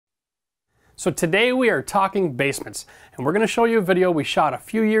So today we are talking basements, and we're going to show you a video we shot a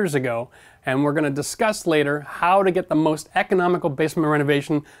few years ago, and we're going to discuss later how to get the most economical basement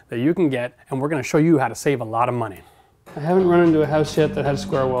renovation that you can get, and we're going to show you how to save a lot of money. I haven't run into a house yet that has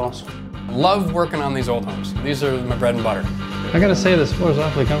square walls. Love working on these old homes. These are my bread and butter. I gotta say, this floor is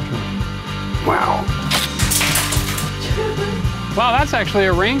awfully comfortable. Wow. Wow, that's actually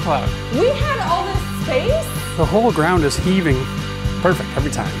a rain cloud. We had all this space? The whole ground is heaving. Perfect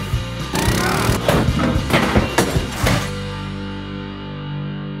every time.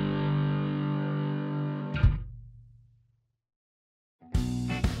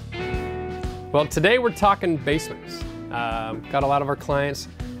 Well, today we're talking basements. Got a lot of our clients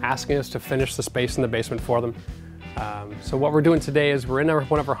asking us to finish the space in the basement for them. So what we're doing today is we're in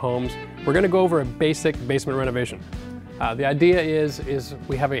one of our homes. We're going to go over a basic basement renovation. The idea is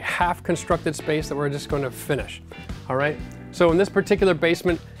we have a half constructed space that we're just going to finish. All right. So in this particular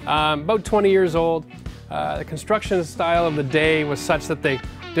basement, about 20 years old, the construction style of the day was such that they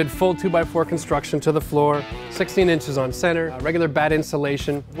did full 2x4 construction to the floor, 16 inches on center, regular bat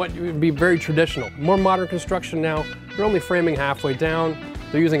insulation, what would be very traditional. More modern construction now, they're only framing halfway down.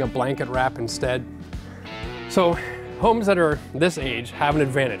 They're using a blanket wrap instead. So homes that are this age have an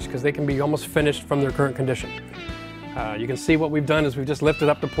advantage because they can be almost finished from their current condition. You can see what we've done is we've just lifted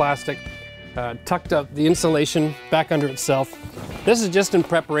up the plastic, tucked up the insulation back under itself. This is just in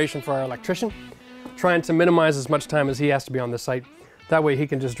preparation for our electrician, trying to minimize as much time as he has to be on the site. That way he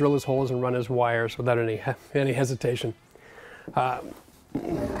can just drill his holes and run his wires without any hesitation.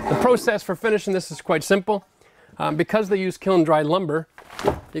 The process for finishing this is quite simple. Because they use kiln dried lumber,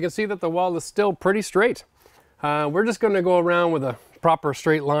 you can see that the wall is still pretty straight. We're just going to go around with a proper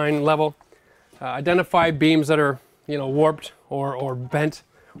straight line level, identify beams that are warped or bent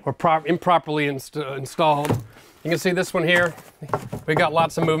or improperly installed. You can see this one here, we got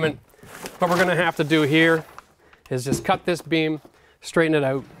lots of movement. What we're going to have to do here is just cut this beam, straighten it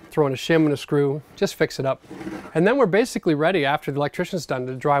out, throw in a shim and a screw, just fix it up. And then we're basically ready after the electrician's done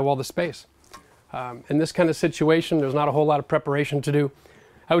to drywall the space. In this kind of situation, there's not a whole lot of preparation to do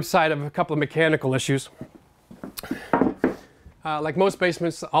outside of a couple of mechanical issues. Like most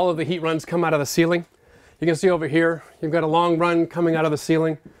basements, all of the heat runs come out of the ceiling. You can see over here, you've got a long run coming out of the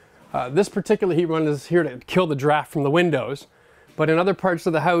ceiling. This particular heat run is here to kill the draft from the windows, but in other parts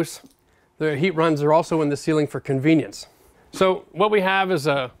of the house, the heat runs are also in the ceiling for convenience. So what we have is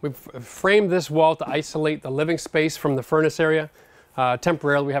we've framed this wall to isolate the living space from the furnace area.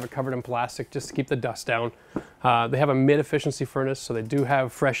 Temporarily, we have it covered in plastic just to keep the dust down. They have a mid-efficiency furnace, so they do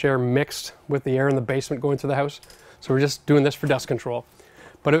have fresh air mixed with the air in the basement going through the house. So we're just doing this for dust control.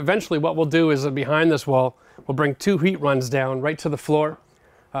 But eventually what we'll do is behind this wall, we'll bring 2 heat runs down right to the floor.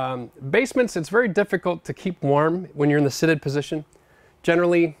 Basements, it's very difficult to keep warm when you're in the seated position.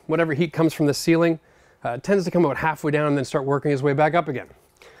 Generally, whatever heat comes from the ceiling tends to come out halfway down and then start working its way back up again.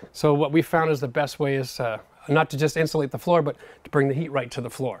 So what we found is the best way is not to just insulate the floor, but to bring the heat right to the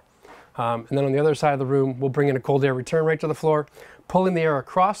floor. And then on the other side of the room, we'll bring in a cold air return right to the floor, pulling the air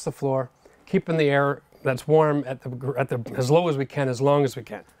across the floor, keeping the air that's warm as low as we can, as long as we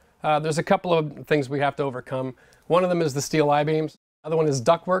can. There's a couple of things we have to overcome. One of them is the steel I-beams. The other one is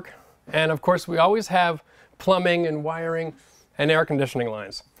ductwork. And of course, we always have plumbing and wiring and air conditioning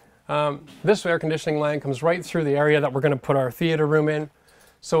lines. This air conditioning line comes right through the area that we're going to put our theater room in.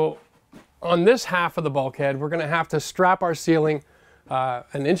 So on this half of the bulkhead, we're going to have to strap our ceiling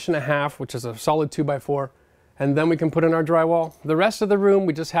 1.5 inches, which is a solid 2x4, and then we can put in our drywall. The rest of the room,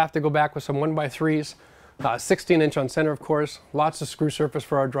 we just have to go back with some 1x3s, 16 inch on center, of course, lots of screw surface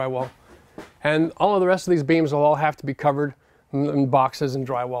for our drywall. And all of the rest of these beams will all have to be covered in boxes and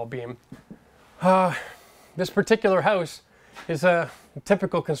drywall beam. This particular house is a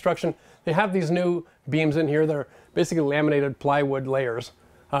typical construction. They have these new beams in here that are basically laminated plywood layers.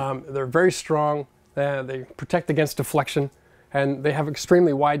 They're very strong, they protect against deflection, and they have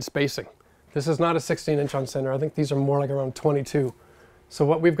extremely wide spacing. This is not a 16 inch on center. I think these are more like around 22. So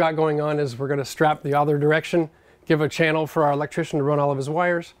what we've got going on is we're going to strap the other direction, give a channel for our electrician to run all of his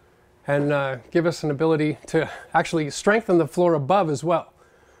wires, and give us an ability to actually strengthen the floor above as well.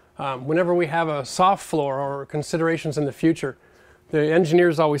 Whenever we have a soft floor or considerations in the future, the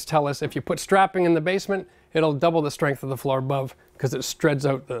engineers always tell us if you put strapping in the basement, it'll double the strength of the floor above because it stretches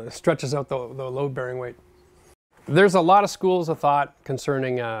out the load-bearing weight. There's a lot of schools of thought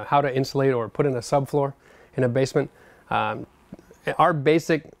concerning how to insulate or put in a subfloor in a basement. Our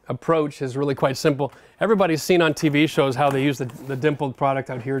basic approach is really quite simple. Everybody's seen on TV shows how they use the dimpled product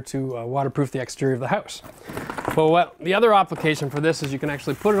out here to waterproof the exterior of the house. Well, the other application for this is you can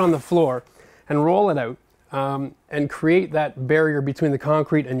actually put it on the floor and roll it out and create that barrier between the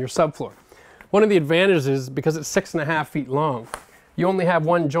concrete and your subfloor. One of the advantages is because it's 6.5 feet long, you only have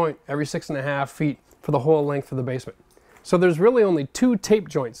one joint every 6.5 feet for the whole length of the basement. So there's really only 2 tape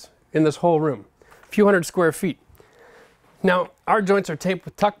joints in this whole room, a few hundred square feet. Now, our joints are taped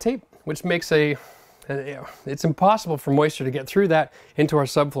with tuck tape, which makes it's impossible for moisture to get through that into our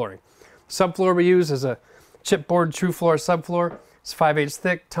subflooring. Subfloor we use is a chipboard true floor subfloor. It's 5/8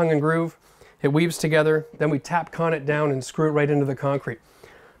 thick, tongue and groove. It weaves together, then we tap con it down and screw it right into the concrete.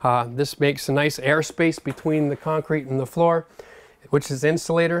 This makes a nice airspace between the concrete and the floor, which is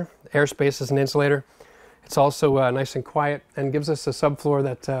insulator. Airspace is an insulator. It's also nice and quiet and gives us a subfloor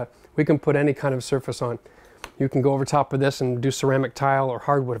that we can put any kind of surface on. You can go over top of this and do ceramic tile or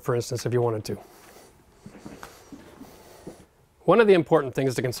hardwood, for instance, if you wanted to. One of the important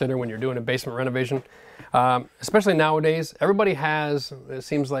things to consider when you're doing a basement renovation, especially nowadays, everybody has, it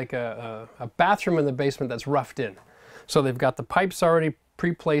seems like, a bathroom in the basement that's roughed in. So they've got the pipes already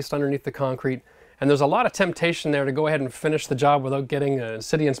pre-placed underneath the concrete, and there's a lot of temptation there to go ahead and finish the job without getting a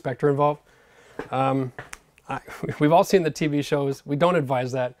city inspector involved. We've all seen the TV shows. We don't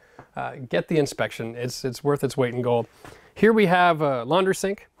advise that. Get the inspection. It's worth its weight in gold. Here we have a laundry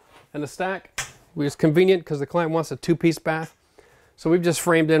sink and a stack. It's convenient because the client wants a 2-piece bath. So we've just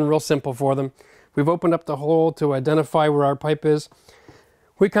framed in real simple for them. We've opened up the hole to identify where our pipe is.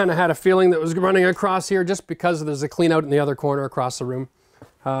 We kind of had a feeling that it was running across here just because there's a clean out in the other corner across the room.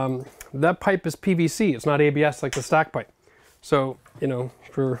 That pipe is PVC. It's not ABS like the stack pipe. So, you know,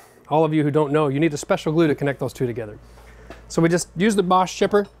 for all of you who don't know, you need a special glue to connect those two together. So we just use the Bosch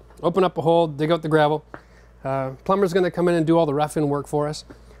chipper, open up a hole, dig out the gravel. Plumber's going to come in and do all the rough-in work for us.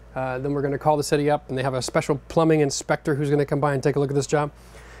 Then we're going to call the city up, and they have a special plumbing inspector who's going to come by and take a look at this job.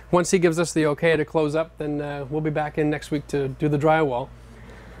 Once he gives us the okay to close up, then we'll be back in next week to do the drywall.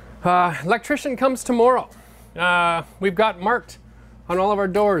 Electrician comes tomorrow. We've got marked on all of our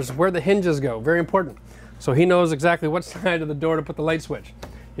doors where the hinges go. Very important. So he knows exactly what side of the door to put the light switch.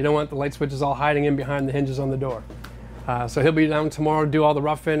 You don't want the light switches all hiding in behind the hinges on the door. So he'll be down tomorrow to do all the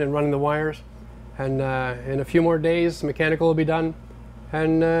rough-in and running the wires. And in a few more days, mechanical will be done.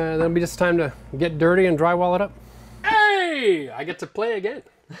 And then it'll be just time to get dirty and drywall it up. Hey, I get to play again.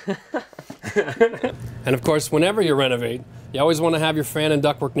 And of course, whenever you renovate, you always want to have your fan and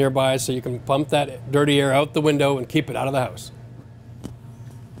ductwork nearby so you can pump that dirty air out the window and keep it out of the house.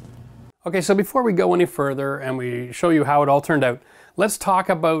 Okay, so before we go any further and we show you how it all turned out, let's talk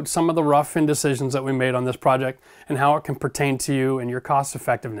about some of the rough-in decisions that we made on this project and how it can pertain to you and your cost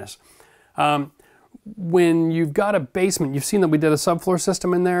effectiveness. When you've got a basement, you've seen that we did a subfloor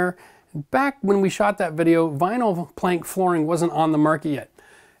system in there. Back when we shot that video, vinyl plank flooring wasn't on the market yet.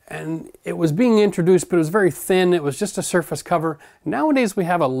 And it was being introduced, but it was very thin. It was just a surface cover. Nowadays, we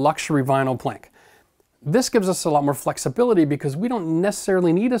have a luxury vinyl plank. This gives us a lot more flexibility because we don't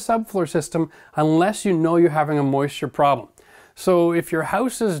necessarily need a subfloor system unless you know you're having a moisture problem. So if your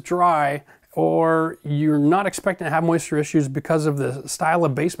house is dry or you're not expecting to have moisture issues because of the style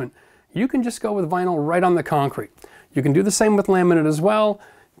of basement, you can just go with vinyl right on the concrete. You can do the same with laminate as well.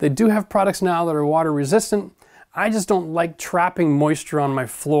 They do have products now that are water resistant. I just don't like trapping moisture on my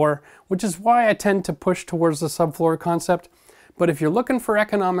floor, which is why I tend to push towards the subfloor concept. But if you're looking for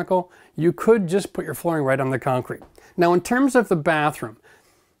economical, you could just put your flooring right on the concrete. Now, in terms of the bathroom,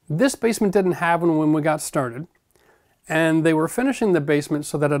 this basement didn't have one when we got started, and they were finishing the basement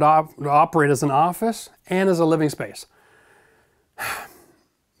so that it would operate as an office and as a living space.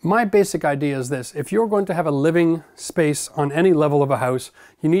 My basic idea is this: if you're going to have a living space on any level of a house,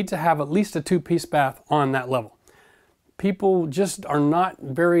 you need to have at least a 2-piece bath on that level. People just are not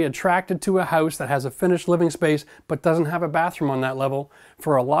very attracted to a house that has a finished living space but doesn't have a bathroom on that level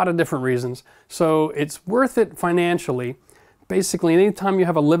for a lot of different reasons. So it's worth it financially. Basically, anytime you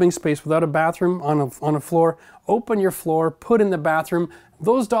have a living space without a bathroom on a floor, open your floor, put in the bathroom.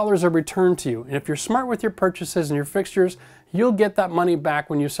 Those dollars are returned to you. And if you're smart with your purchases and your fixtures, you'll get that money back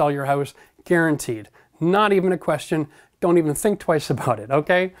when you sell your house, guaranteed. Not even a question. Don't even think twice about it,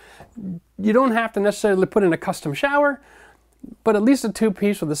 okay? You don't have to necessarily put in a custom shower, but at least a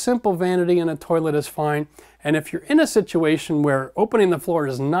 2-piece with a simple vanity and a toilet is fine. And if you're in a situation where opening the floor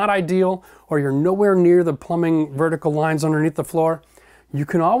is not ideal, or you're nowhere near the plumbing vertical lines underneath the floor, you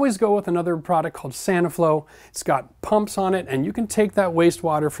can always go with another product called SaniFlow. It's got pumps on it, and you can take that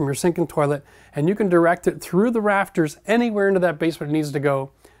wastewater from your sink and toilet and you can direct it through the rafters anywhere into that basement it needs to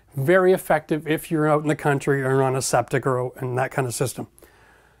go. Very effective if you're out in the country or on a septic or in that kind of system.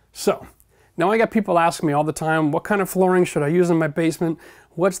 So, now I got people asking me all the time, what kind of flooring should I use in my basement?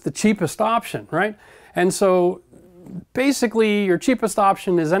 What's the cheapest option, right? And so basically your cheapest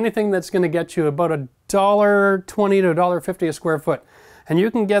option is anything that's going to get you about $1.20 to $1.50 a square foot. And you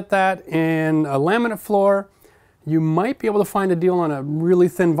can get that in a laminate floor. You might be able to find a deal on a really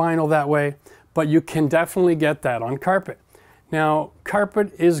thin vinyl that way, but you can definitely get that on carpet. Now,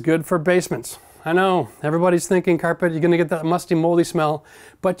 carpet is good for basements. I know, everybody's thinking carpet, you're gonna get that musty, moldy smell,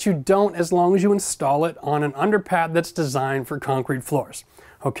 but you don't as long as you install it on an underpad that's designed for concrete floors,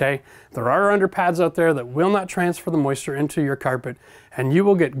 okay? There are underpads out there that will not transfer the moisture into your carpet, and you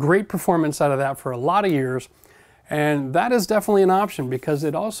will get great performance out of that for a lot of years, and that is definitely an option because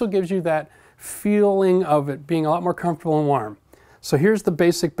it also gives you that feeling of it being a lot more comfortable and warm. So here's the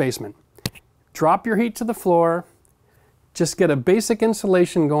basic basement. Drop your heat to the floor, just get a basic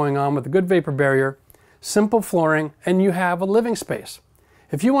insulation going on with a good vapor barrier, simple flooring, and you have a living space.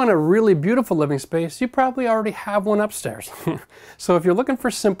 If you want a really beautiful living space, you probably already have one upstairs. So if you're looking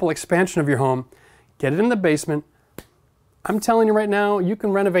for simple expansion of your home, get it in the basement. I'm telling you right now, you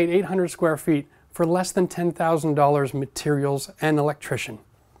can renovate 800 square feet for less than $10,000 materials and electrician.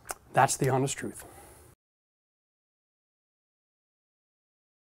 That's the honest truth.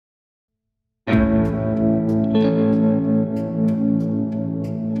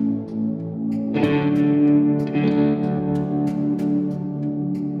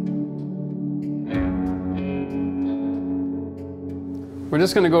 We're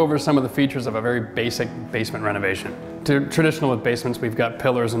just going to go over some of the features of a very basic basement renovation. Traditional with basements, we've got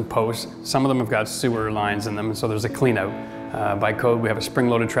pillars and posts. Some of them have got sewer lines in them, so there's a clean out. By code, we have a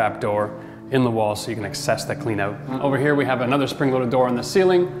spring-loaded trap door in the wall so you can access that clean out. Over here we have another spring-loaded door on the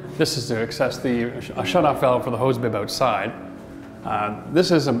ceiling. This is to access a shut-off valve for the hose bib outside.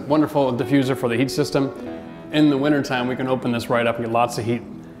 This is a wonderful diffuser for the heat system. In the wintertime, we can open this right up and get lots of heat.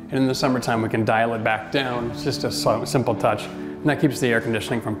 And in the summertime, we can dial it back down. It's just a simple touch. And that keeps the air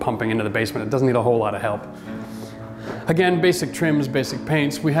conditioning from pumping into the basement. It doesn't need a whole lot of help. Again, basic trims, basic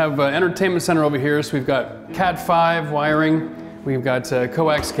paints. We have an entertainment center over here. So we've got Cat5 wiring. We've got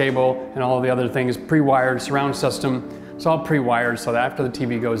coax cable and all of the other things, pre-wired surround system. It's all pre-wired so that after the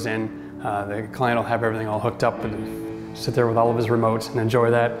TV goes in, the client will have everything all hooked up and sit there with all of his remotes and enjoy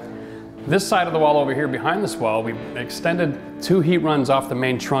that. This side of the wall over here, behind this wall, we extended 2 heat runs off the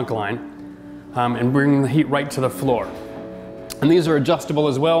main trunk line and bring the heat right to the floor. And these are adjustable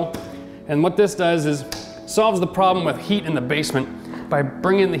as well. And what this does is solves the problem with heat in the basement by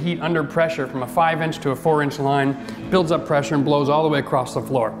bringing the heat under pressure from a 5-inch to a 4-inch line, builds up pressure and blows all the way across the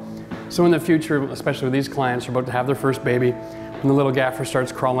floor. So in the future, especially with these clients who are about to have their first baby, when the little gaffer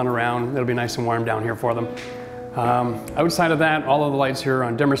starts crawling around, it'll be nice and warm down here for them. Outside of that, all of the lights here are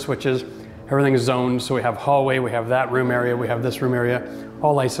on dimmer switches. Everything is zoned, so we have hallway, we have that room area, we have this room area,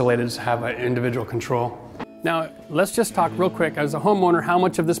 all isolated to have an individual control. Now, let's just talk real quick as a homeowner how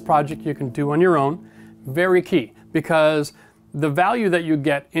much of this project you can do on your own. Very key, because the value that you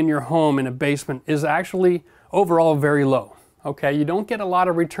get in your home in a basement is actually overall very low. Okay, you don't get a lot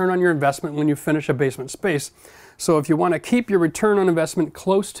of return on your investment when you finish a basement space. So if you want to keep your return on investment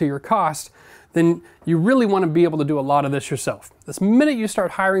close to your cost, then you really want to be able to do a lot of this yourself. This minute you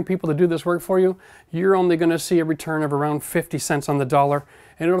start hiring people to do this work for you, you're only going to see a return of around 50 cents on the dollar,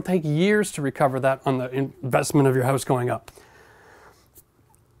 and it'll take years to recover that on the investment of your house going up.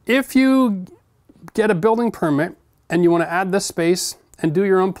 If you get a building permit and you want to add this space and do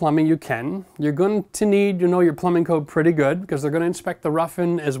your own plumbing, you can. You're going to need to know your plumbing code pretty good because they're going to inspect the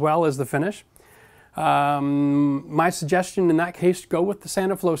rough-in as well as the finish. My suggestion in that case, go with the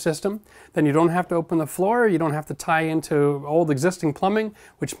SaniFlow system. Then you don't have to open the floor, you don't have to tie into old existing plumbing,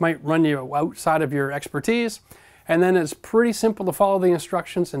 which might run you outside of your expertise. And then it's pretty simple to follow the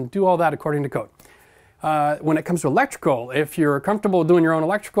instructions and do all that according to code. When it comes to electrical, if you're comfortable doing your own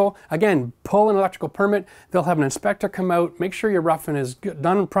electrical, again, pull an electrical permit. They'll have an inspector come out, make sure your rough-in is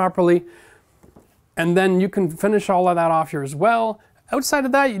done properly, and then you can finish all of that off here as well. Outside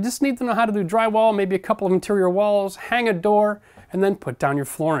of that, you just need to know how to do drywall, maybe a couple of interior walls, hang a door, and then put down your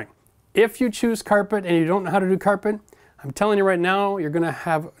flooring. If you choose carpet and you don't know how to do carpet, I'm telling you right now, you're going to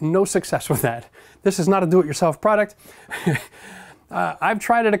have no success with that. This is not a do-it-yourself product. I've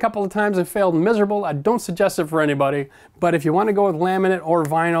tried it a couple of times and failed miserable. I don't suggest it for anybody, but if you want to go with laminate or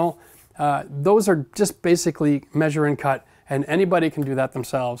vinyl, those are just basically measure and cut, and anybody can do that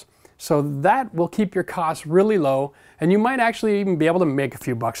themselves. So that will keep your costs really low, and you might actually even be able to make a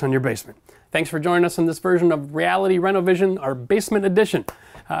few bucks on your basement. Thanks for joining us in this version of Reality Renovision, our basement edition.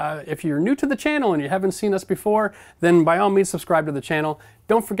 If you're new to the channel and you haven't seen us before, then by all means subscribe to the channel.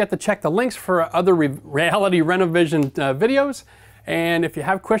 Don't forget to check the links for other Reality Renovision videos. And if you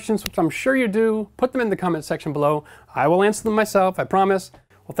have questions, which I'm sure you do, put them in the comment section below. I will answer them myself, I promise.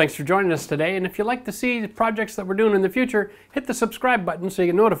 Well, thanks for joining us today, and if you'd like to see the projects that we're doing in the future, hit the subscribe button so you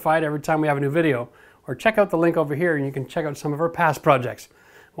get notified every time we have a new video. or check out the link over here and you can check out some of our past projects.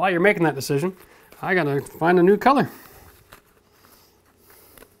 While you're making that decision, I gotta find a new color.